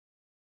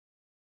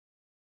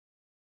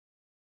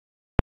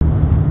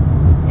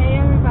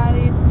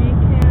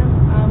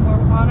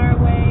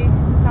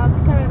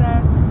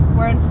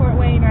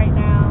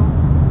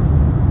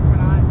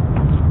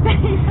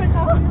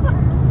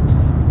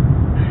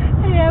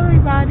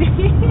everybody.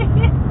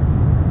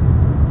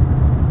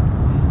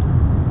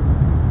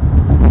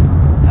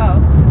 Oh.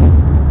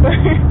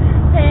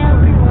 Hey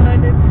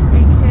everyone, it's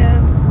me,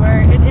 Kim.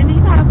 We're in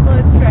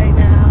Indianapolis right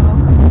now.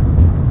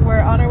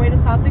 We're on our way to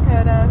South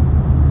Dakota.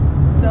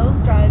 Bill's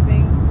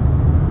driving.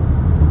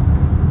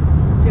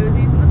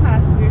 Josie's in the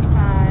passenger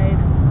side.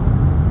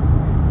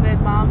 And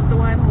then Mom's the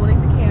one holding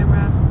the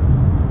camera.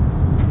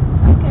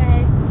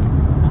 Okay.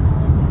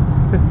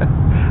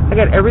 I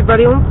got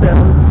everybody on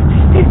film.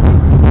 Yeah.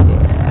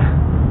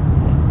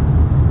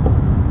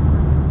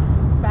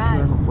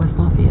 Bad. West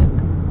Lafayette.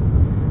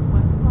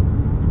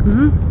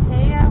 Mm-hmm.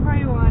 Hey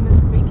everyone,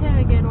 it's me, Kim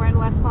again. We're in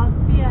West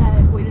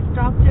Lafayette. We just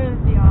dropped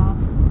Josie off.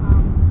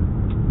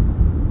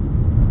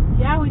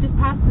 Yeah, we just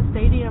passed the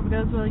stadium. It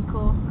was really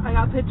cool. I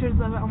got pictures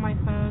of it on my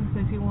phone, so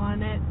if you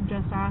want it,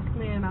 just ask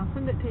me and I'll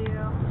send it to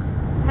you.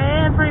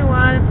 Hey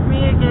everyone, it's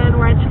me again.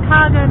 We're in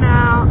Chicago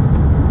now.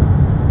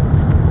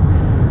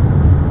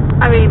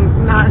 I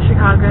mean, not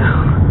Chicago.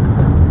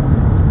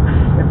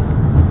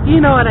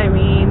 You know what I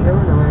mean.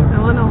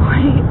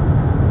 Illinois.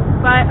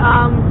 But,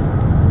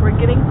 we're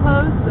getting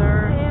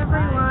closer. Hey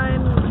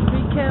everyone, it's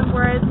me, Kim.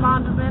 We're in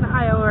Mondman,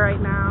 Iowa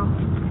right now.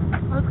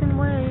 Looking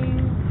away.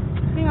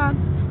 Hang on.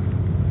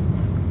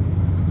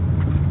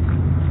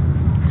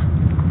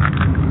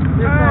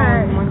 You're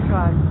Alright. one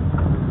shot.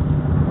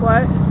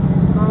 What?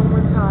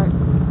 One shot.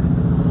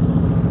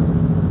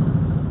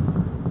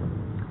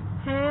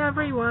 Hey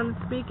everyone,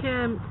 it's me,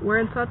 Kim. We're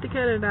in South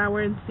Dakota now.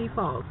 We're in Sioux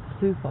Falls.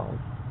 Sioux Falls.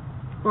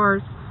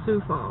 Or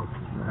Sioux Falls.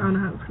 I don't know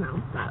how to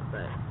pronounce that,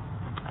 but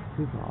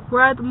Sioux Falls.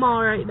 we're at the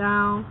mall right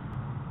now.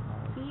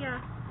 See ya.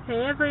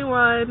 Hey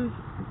everyone,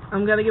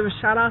 I'm gonna give a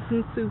shout out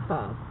from Sioux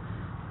Falls.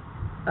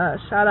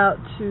 Shout out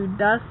to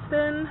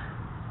Dustin,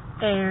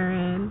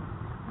 Aaron,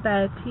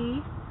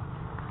 Betty,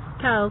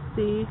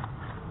 Kelsey,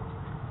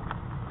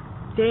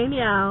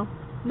 Danielle,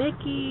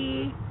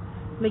 Nikki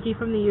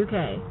from the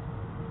UK.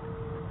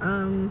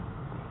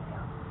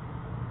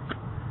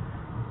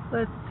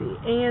 Let's see,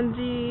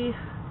 Angie.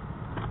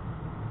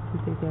 You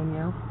say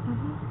Danielle?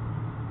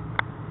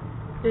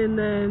 And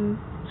then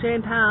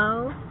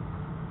Chantal,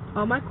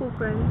 all my cool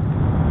friends.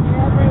 Hey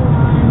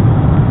everyone.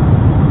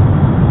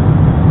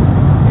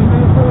 You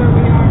know where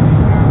we are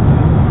right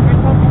now. We're in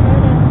South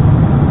Dakota.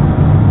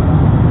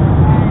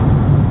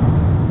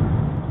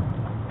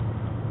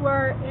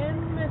 We're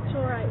in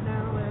Mitchell right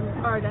now,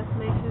 and our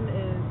destination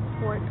is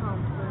Fort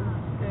Thompson.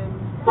 And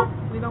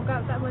we don't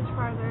got that much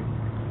farther.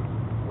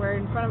 We're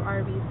in front of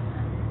Arby's.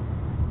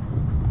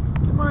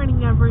 Good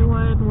morning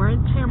everyone. We're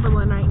in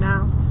Chamberlain right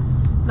now.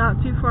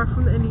 Not too far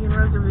from the Indian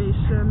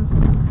Reservation.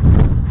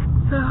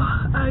 So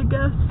I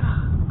guess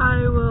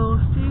I will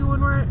see you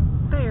when we're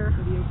there.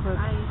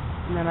 Bye.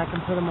 And then I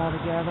can put them all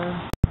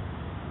together.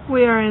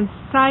 We are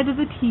inside of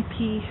the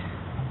teepee.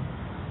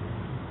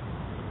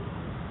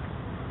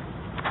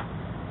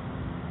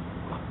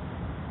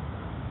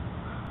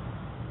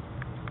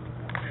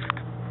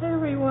 Hey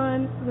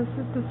everyone, this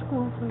is the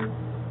school place.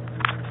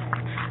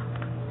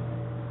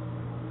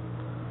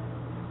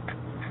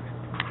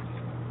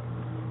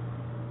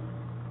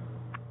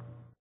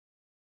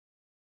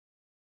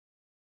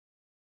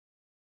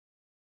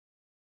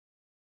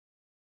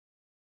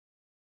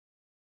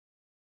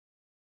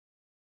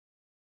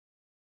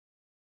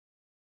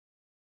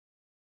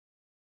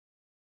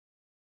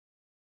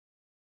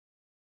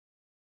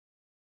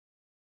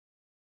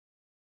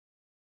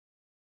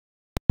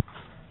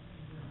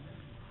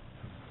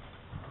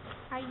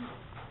 Hi.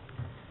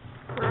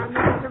 We're on the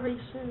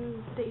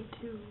reservation, day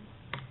 2.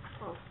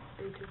 Well,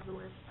 day 2 is the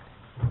worst.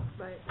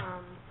 But,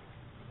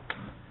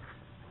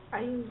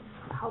 I'm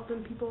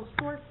helping people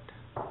sort.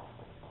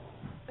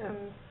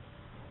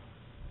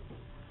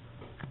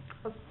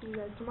 I'll see you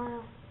guys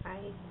tomorrow.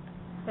 Bye.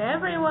 Hey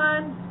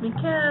everyone, it's me,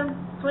 Kim.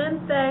 It's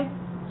Wednesday.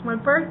 It's my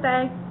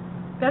birthday.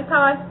 Guess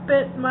how I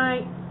spent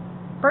my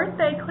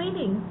birthday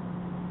cleaning?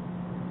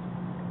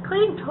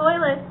 Cleaning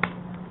toilets.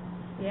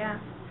 Yeah.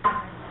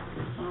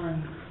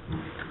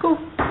 Cool.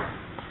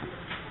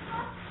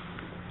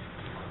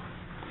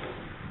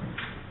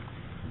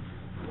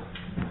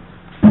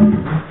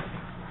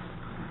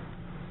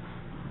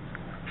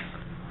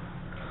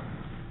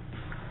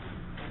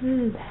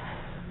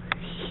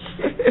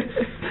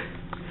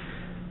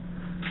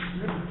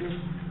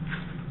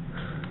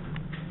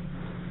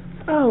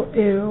 Oh,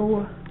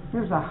 ew.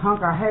 There's a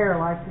hunk of hair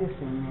like this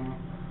in there.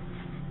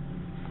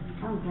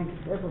 I don't think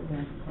it's ever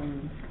been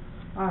cleaned.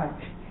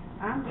 Alright,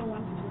 I'm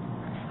going to...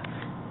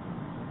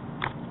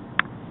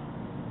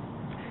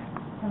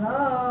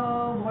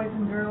 Hello, boys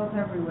and girls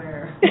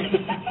everywhere.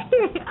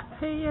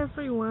 Hey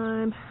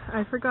everyone.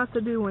 I forgot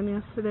to do one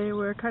yesterday. We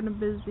were kind of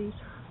busy.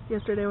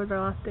 Yesterday was our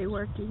last day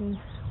working.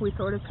 We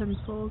sorted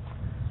pencils.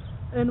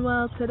 And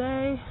well,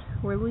 today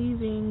we're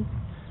leaving.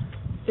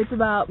 It's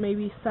about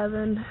maybe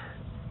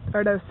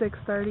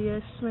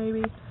 6:30ish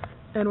maybe.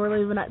 And we're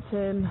leaving at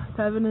 10.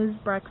 7 is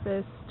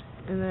breakfast.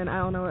 And then I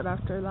don't know what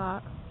after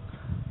that.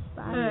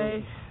 Bye.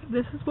 Hey,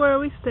 this is where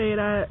we stayed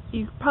at.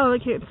 You probably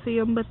can't see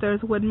them, but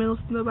there's windmills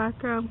in the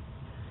background.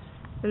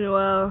 And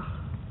well,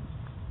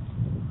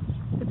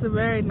 It's a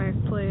very nice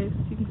place.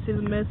 You can see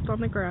the mist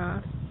on the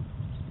grass.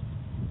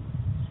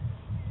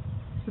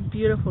 It's a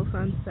beautiful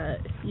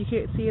sunset. You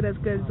can't see it as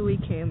good as we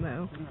can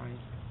though.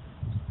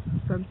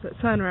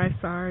 Sunrise,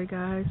 sorry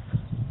guys.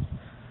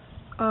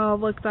 Oh,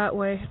 look that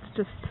way. It's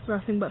just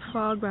nothing but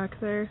fog back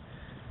there.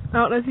 I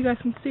don't know if you guys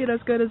can see it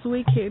as good as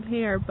we can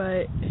here,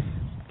 but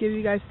give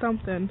you guys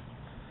something.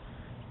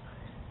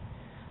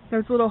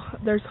 There's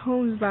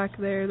homes back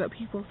there that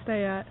people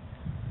stay at.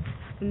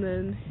 And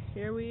then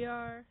here we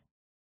are.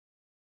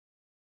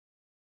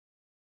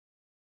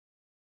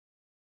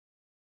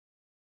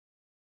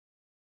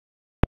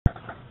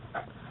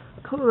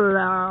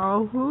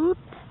 Cloud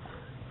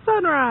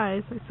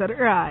sunrise. I said it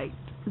right.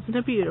 Isn't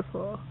it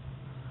beautiful?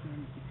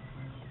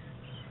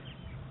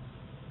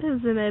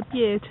 Isn't it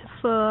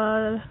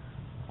beautiful?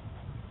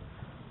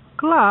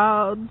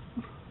 Clouds,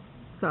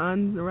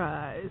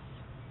 sunrise,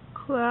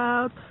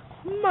 clouds,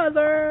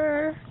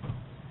 mother,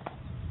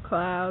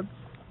 clouds,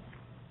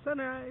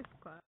 sunrise,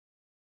 clouds.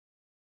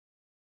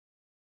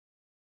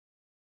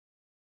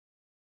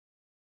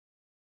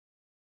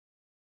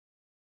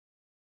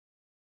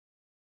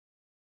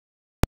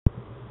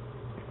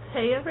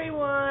 Hey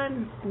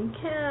everyone, I'm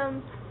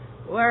Kim.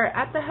 We're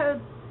at the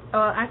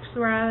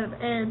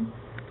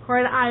we're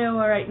in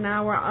Iowa right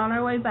now. We're on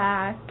our way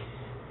back.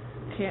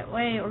 Can't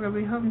wait. We're gonna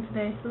be home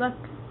today. Look,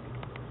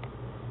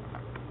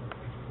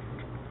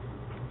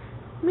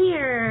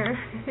 mirror.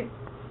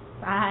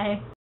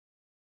 Bye.